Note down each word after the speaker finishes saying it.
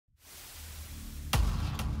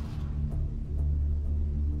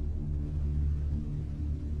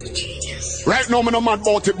Right now, me no mad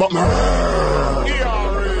about it, but me.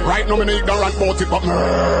 Right now, me no ignorant about it, but me.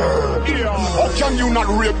 How can you not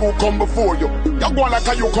rape who come before you? You go like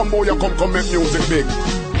a you come boy, you come make music big.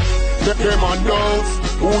 Them and those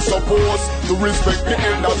who supposed to respect the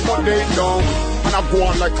elders, but they don't. And I go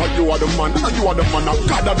on like a you are the man, and you are the man, and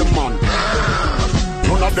God are the man.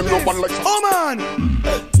 None of them no one like. Oh man!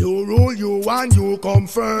 You rule, you and you come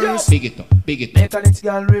first. Big it up, big it up. Mechanics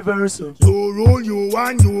can reverse. You rule, you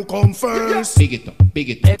and you come first. Big it up, big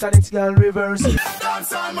it up. Mechanics can reverse.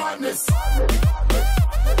 Dancehall madness.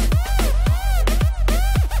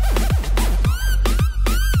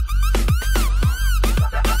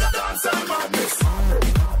 Dancehall madness.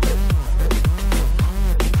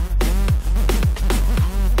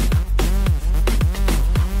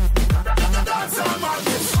 Dancehall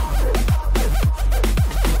madness.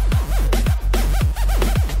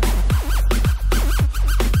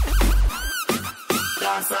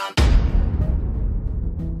 Dancehall.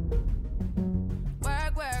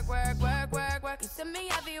 Work, work, work, work, work, work. You see me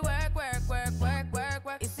heavy work, work, work, work, work,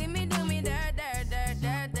 work. You see me do me dirt, dirt, dirt,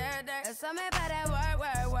 dirt, dirt, dirt. You saw me better work,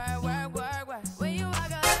 work, work, work, work, work. When you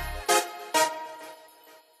walk out.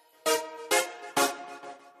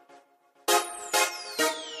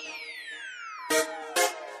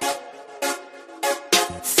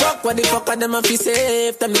 Fuck what the fuck are them a fi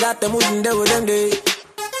safe. Tell me that them wouldn't do them day.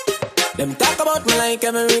 Them talk about me like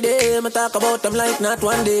every day. Me talk about them like not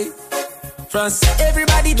one day. France,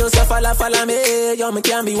 everybody just a follow me. Yo, me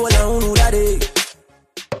can't be one on who that day.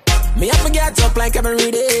 Me have to get up like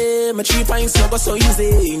every day. My 3 pints not go so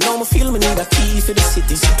easy. Now me feel me need a key for the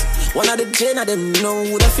city. One of the gen of them know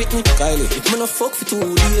who that fit me. Kylie, if me no fuck for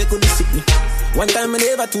 2 days, go to sick me. One time me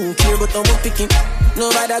never too care, but I'm picking.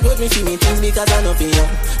 Nobody got me for me things because I know for you.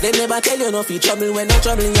 They never tell you no for trouble when no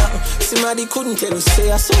trouble you. Somebody couldn't tell us, say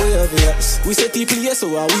I saw obvious. We say people yes, so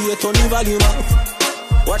I we turn the volume up.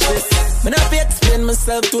 Watch this. Me not be explain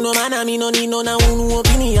myself to no man, I mean no need no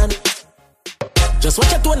opinion. Just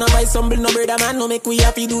watch your tone and buy some bill, no brother man. No make we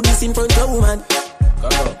happy do this in front of woman.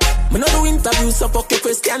 Me no do interviews, so fuck your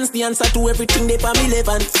questions. The answer to everything they for me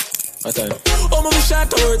relevant. Oh, my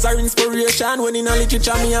short words are inspiration. When in a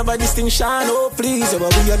literature, me have a distinction. Oh, please, ever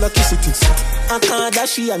be a lucky city. I can't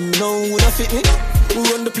dash it, I know who not fit me. Who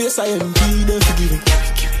run the place, I am be them forgive me.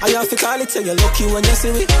 I have to call it, say you're lucky when you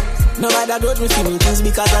see me. Nobody got me for me things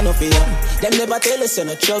because I know for you. Them never tell us you're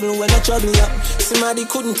no trouble when you're trouble you. Somebody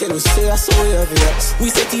couldn't tell us, say I saw obvious. We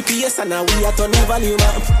say TPS and now we are turning volume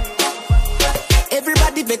up.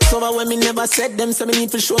 Everybody vex over when me never said them, so me need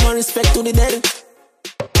to show my respect to the dead.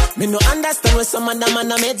 Me no understand where some of them man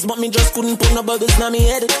meds, but me just couldn't put no bubbles in my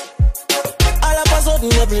head. All of a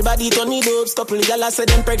sudden, everybody turn me dopes. Couple of y'all said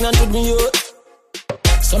them pregnant with me, yo.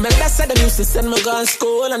 Some elders said them used to send me gun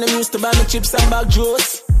school, and them used to buy me chips and bag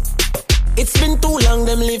juice. It's been too long,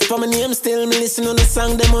 them live for my name still. Me listen on the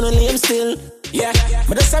song, them on the name still. Yeah,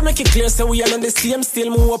 but that's how make it clear, so we are on the same still.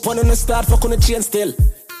 Move up on the start, fuck on the chain still.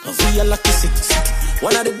 We are lucky city.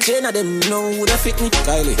 One of the gen of them know who that fit me.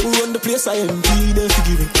 Kylie, who run the place, I am be them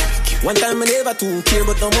forgive me. One time I never too care,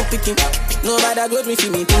 but I'm picking. Nobody got me for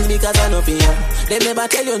me things because I know for you. They never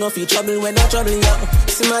tell you no for trouble when I'm troubling you.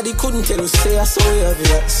 Somebody couldn't tell us, say I saw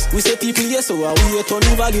obvious. We say people yes, so I we turn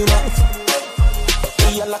the volume up.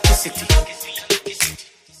 We are lucky city.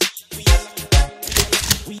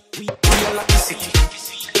 We are lucky city.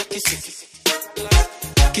 Lucky city.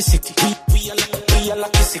 Lucky city. We are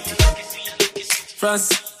lucky city. France.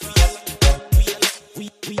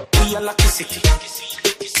 We are lucky city.